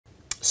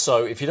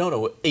So if you don't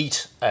want to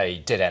eat a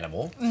dead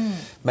animal,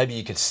 maybe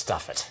you could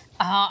stuff it.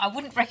 I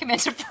wouldn't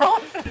recommend a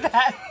prawn for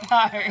that,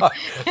 no.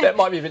 That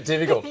might be a bit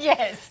difficult.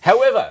 Yes.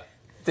 However,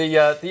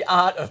 the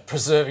art of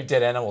preserving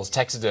dead animals,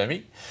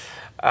 taxidermy,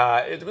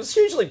 it was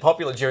hugely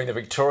popular during the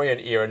Victorian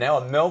era. Now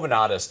a Melbourne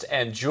artist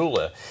and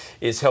jeweller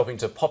is helping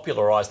to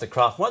popularise the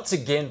craft once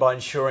again by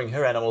ensuring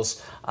her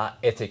animals are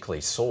ethically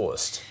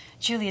sourced.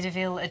 Julia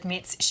deVille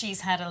admits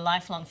she's had a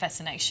lifelong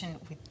fascination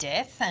with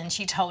death, and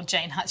she told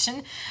Jane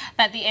Hutcheon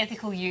that the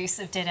ethical use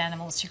of dead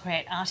animals to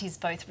create art is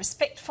both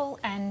respectful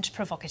and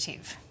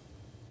provocative.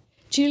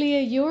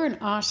 Julia, you're an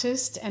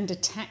artist and a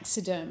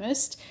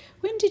taxidermist.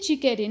 When did you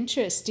get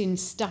interest in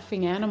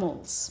stuffing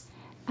animals?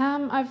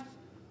 I've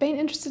been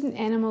interested in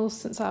animals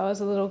since I was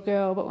a little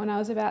girl, but when I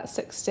was about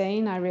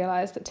 16 I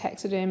realised that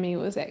taxidermy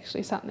was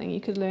actually something you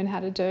could learn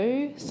how to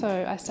do.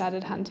 So I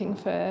started hunting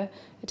for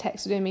a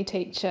taxidermy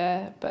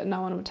teacher, but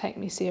no one would take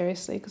me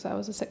seriously because I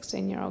was a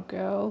 16-year-old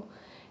girl.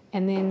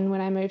 And then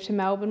when I moved to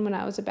Melbourne when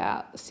I was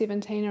about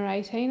 17 or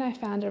 18, I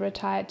found a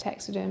retired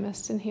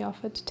taxidermist and he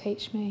offered to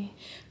teach me.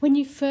 When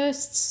you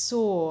first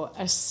saw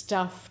a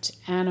stuffed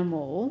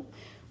animal,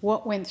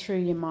 what went through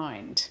your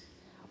mind?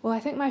 Well, I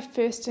think my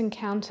first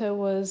encounter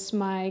was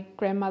my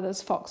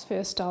grandmother's fox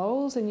fur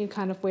stoles, and you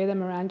kind of wear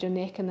them around your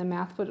neck and the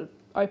mouth would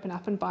open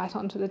up and bite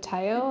onto the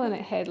tail, and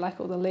it had like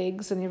all the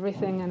legs and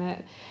everything in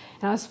it.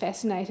 And I was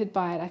fascinated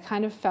by it. I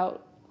kind of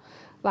felt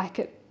like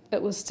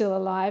it was still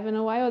alive in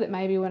a way, or that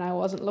maybe when I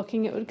wasn't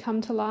looking it would come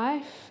to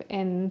life.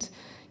 And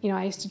you know,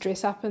 I used to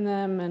dress up in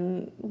them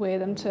and wear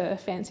them to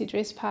fancy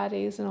dress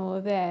parties and all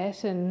of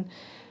that. And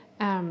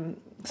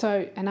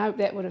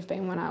that would have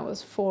been when I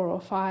was 4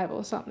 or 5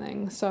 or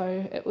something.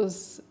 So it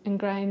was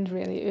ingrained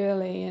really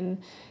early.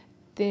 And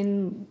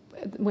then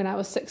when I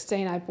was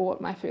 16, I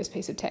bought my first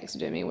piece of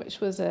taxidermy,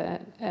 which was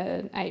an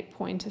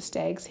 8-pointer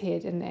stag's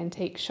head in an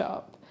antique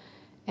shop.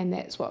 And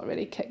that's what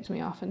really kicked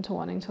me off into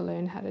wanting to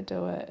learn how to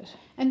do it.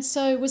 And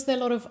so was there a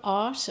lot of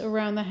art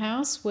around the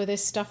house? Were there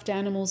stuffed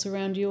animals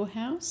around your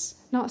house?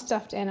 Not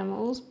stuffed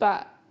animals,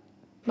 but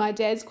my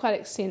dad's quite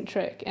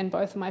eccentric and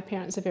both of my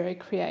parents are very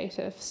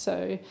creative.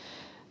 So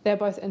they're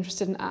both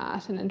interested in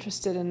art and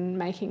interested in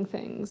making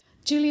things.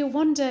 Julia,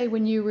 one day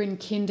when you were in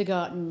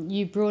kindergarten,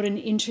 you brought an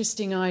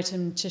interesting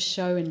item to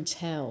show and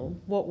tell.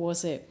 What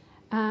was it?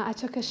 I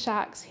took a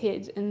shark's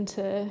head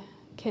into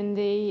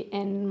kindy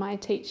and my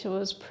teacher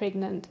was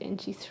pregnant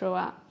and she threw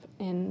up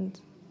and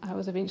I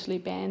was eventually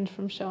banned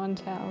from show and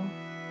tell.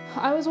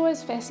 I was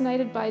always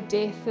fascinated by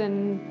death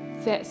and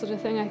that sort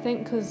of thing, I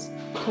think, because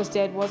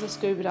Dad was a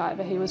scuba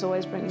diver. He was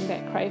always bringing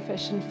back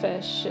crayfish and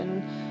fish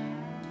and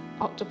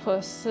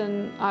octopus,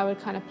 and I would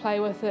kind of play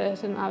with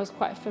it, and I was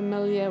quite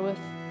familiar with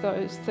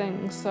those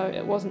things, so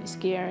it wasn't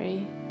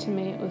scary to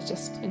me, it was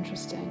just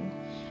interesting.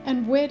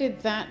 And where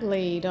did that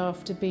lead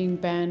after being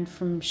banned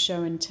from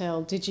show and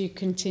tell? Did you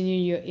continue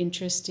your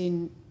interest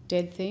in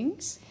dead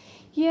things?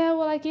 Yeah,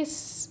 well, I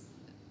guess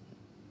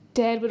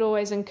Dad would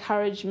always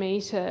encourage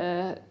me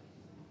to,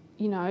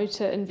 you know,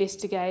 to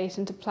investigate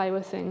and to play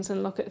with things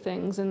and look at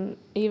things. And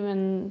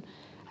even,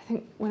 I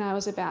think when I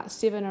was about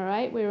 7 or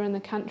 8, we were in the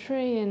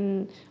country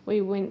and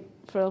we went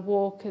for a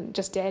walk, and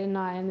just Dad and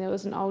I, and there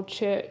was an old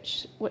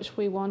church which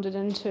we wandered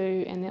into,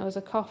 and there was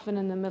a coffin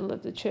in the middle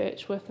of the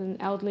church with an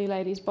elderly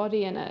lady's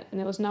body in it, and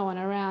there was no one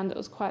around. It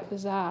was quite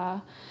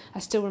bizarre. I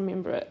still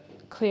remember it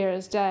clear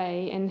as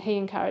day, and he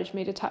encouraged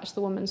me to touch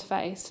the woman's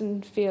face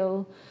and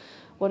feel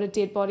what a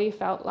dead body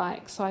felt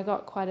like. So I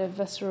got quite a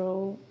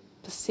visceral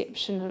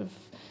perception of,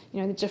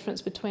 you know, the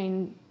difference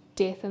between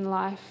death and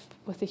life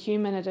with a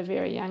human at a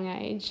very young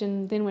age.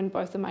 And then when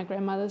both of my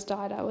grandmothers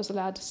died, I was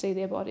allowed to see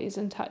their bodies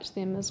and touch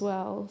them as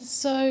well.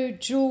 So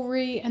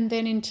jewellery and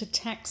then into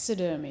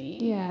taxidermy.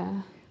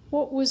 Yeah.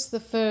 What was the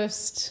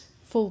first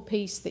full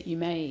piece that you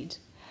made?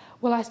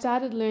 Well, I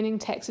started learning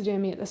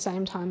taxidermy at the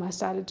same time I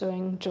started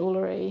doing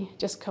jewellery,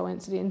 just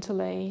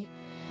coincidentally.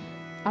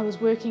 I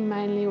was working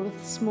mainly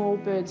with small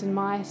birds and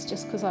mice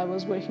just because I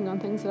was working on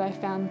things that I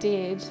found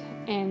dead,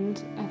 and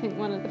I think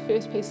one of the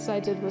first pieces I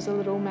did was a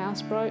little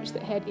mouse brooch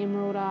that had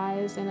emerald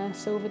eyes and a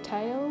silver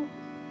tail,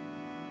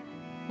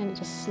 and it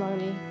just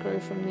slowly grew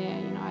from there.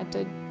 You know, I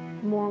did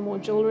more and more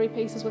jewellery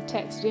pieces with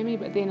taxidermy,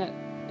 but then it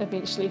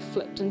eventually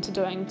flipped into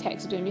doing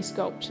taxidermy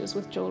sculptures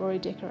with jewellery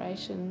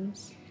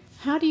decorations.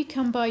 How do you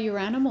come by your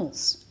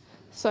animals?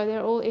 So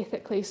they're all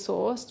ethically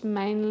sourced,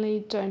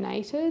 mainly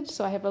donated.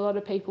 So I have a lot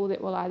of people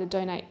that will either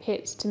donate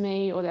pets to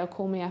me, or they'll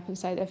call me up and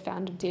say they've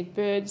found a dead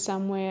bird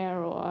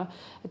somewhere or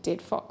a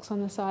dead fox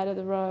on the side of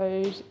the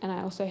road. And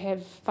I also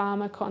have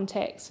farmer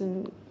contacts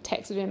and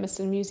taxidermists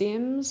in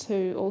museums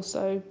who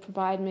also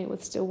provide me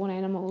with stillborn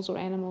animals or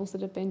animals that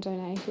have been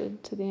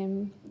donated to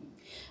them.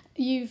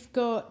 You've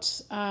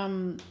got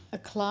a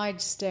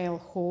Clydesdale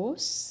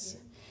horse.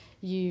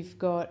 You've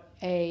got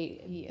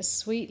a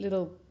sweet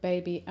little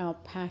baby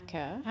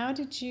alpaca. How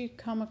did you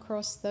come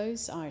across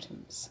those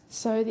items?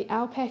 So the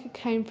alpaca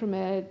came from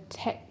a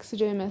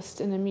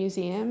taxidermist in a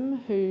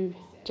museum who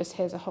just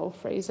has a whole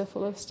freezer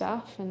full of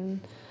stuff,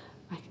 and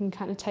I can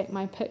kind of take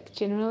my pick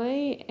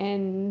generally.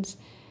 And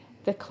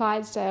the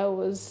Clydesdale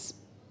was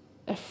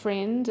a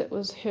friend. It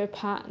was her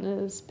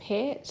partner's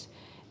pet,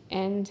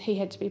 and he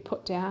had to be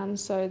put down,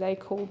 so they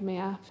called me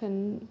up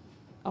and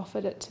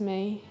offered it to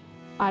me.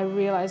 I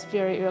realised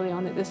very early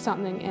on that there's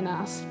something in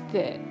us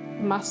that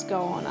must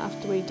go on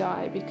after we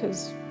die,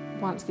 because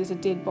once there's a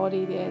dead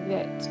body there,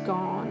 that's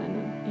gone,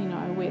 and, you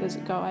know, where does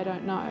it go? I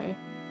don't know.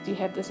 You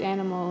have this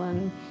animal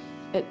and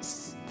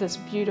it's this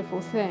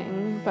beautiful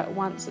thing, but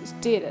once it's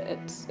dead,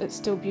 it's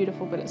still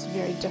beautiful, but it's a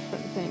very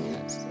different thing,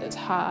 and it's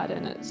hard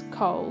and it's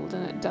cold,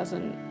 and it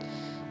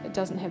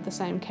doesn't have the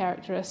same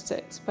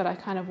characteristics. But I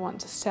kind of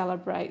want to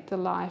celebrate the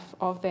life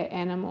of that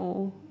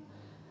animal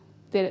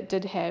that it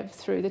did have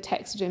through the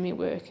taxidermy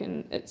work,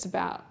 and it's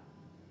about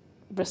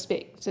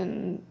respect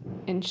and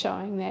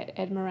showing that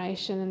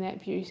admiration and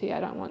that beauty. I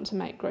don't want to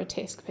make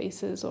grotesque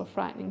pieces or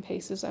frightening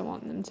pieces. I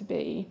want them to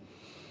be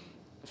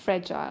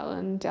fragile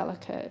and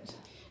delicate.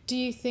 Do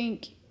you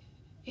think,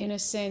 in a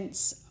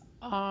sense,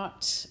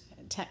 art,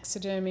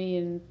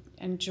 taxidermy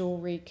and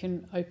jewellery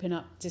can open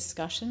up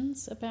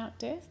discussions about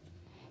death?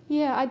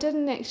 Yeah, I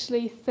didn't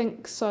actually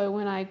think so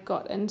when I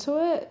got into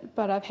it,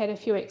 but I've had a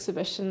few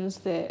exhibitions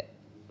that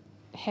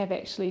have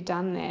actually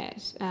done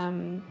that,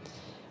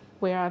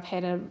 where I've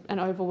had an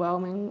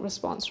overwhelming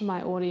response from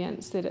my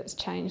audience that it's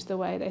changed the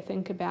way they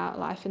think about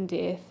life and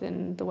death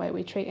and the way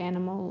we treat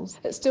animals.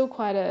 It's still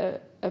quite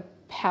a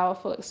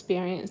powerful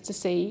experience to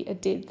see a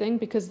dead thing,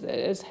 because it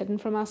is hidden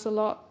from us a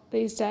lot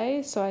these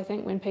days. So I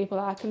think when people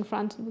are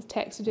confronted with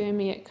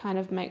taxidermy, it kind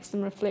of makes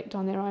them reflect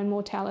on their own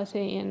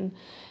mortality and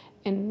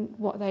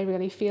what they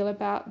really feel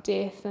about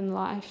death and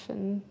life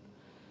and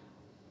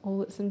all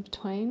that's in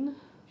between.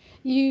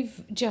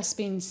 You've just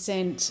been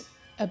sent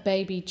a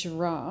baby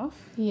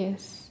giraffe.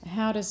 Yes.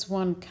 How does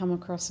one come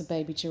across a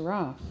baby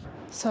giraffe?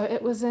 So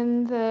it was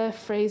in the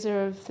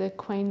freezer of the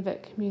Queen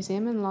Vic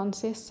Museum in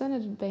Launceston.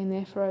 It had been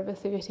there for over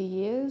 30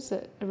 years.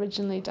 It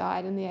originally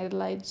died in the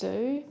Adelaide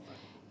Zoo,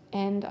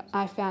 and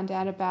I found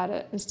out about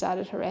it and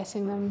started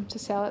harassing them to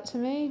sell it to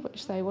me,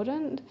 which they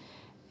wouldn't.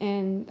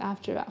 And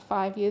after about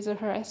 5 years of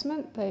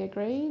harassment, they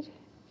agreed.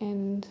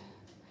 And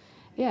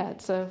yeah,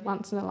 it's a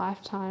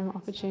once-in-a-lifetime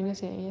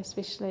opportunity,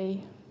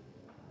 especially,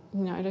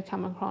 you know, to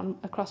come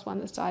across one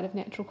that's died of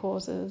natural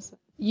causes.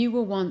 You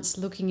were once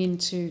looking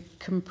into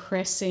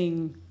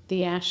compressing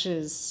the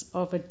ashes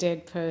of a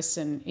dead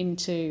person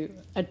into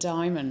a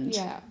diamond.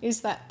 Yeah.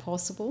 Is that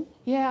possible?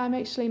 Yeah,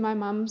 my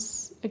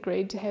mum's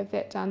agreed to have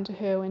that done to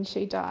her when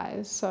she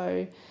dies.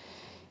 So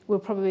we'll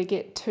probably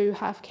get 2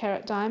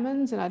 half-carat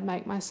diamonds, and I'd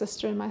make my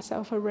sister and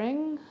myself a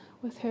ring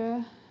with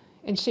her.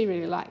 And she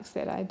really likes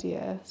that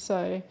idea.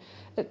 So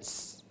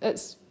it's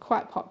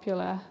quite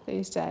popular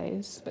these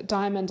days. But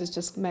diamond is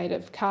just made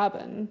of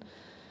carbon.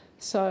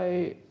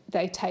 So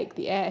they take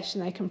the ash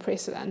and they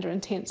compress it under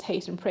intense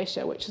heat and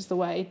pressure, which is the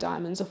way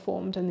diamonds are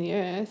formed in the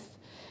earth.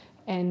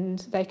 And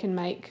they can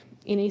make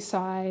any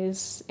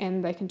size,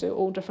 and they can do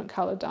all different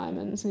coloured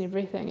diamonds and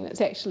everything. And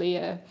it's actually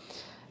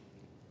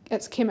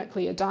it's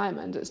chemically a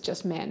diamond, it's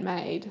just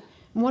man-made.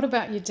 What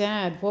about your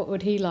dad? What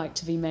would he like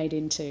to be made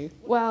into?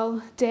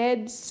 Well,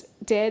 Dad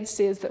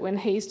says that when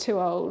he's too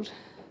old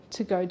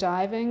to go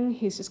diving,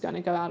 he's just going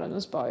to go out on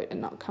his boat and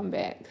not come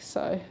back.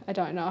 So I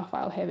don't know if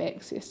I'll have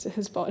access to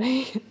his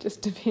body. It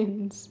just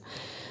depends.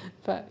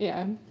 But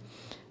yeah,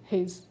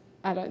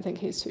 I don't think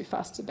he's too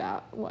fussed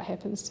about what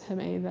happens to him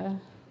either.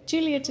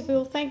 Julia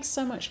deVille, thanks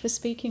so much for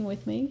speaking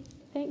with me.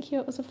 Thank you,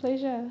 it was a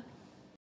pleasure.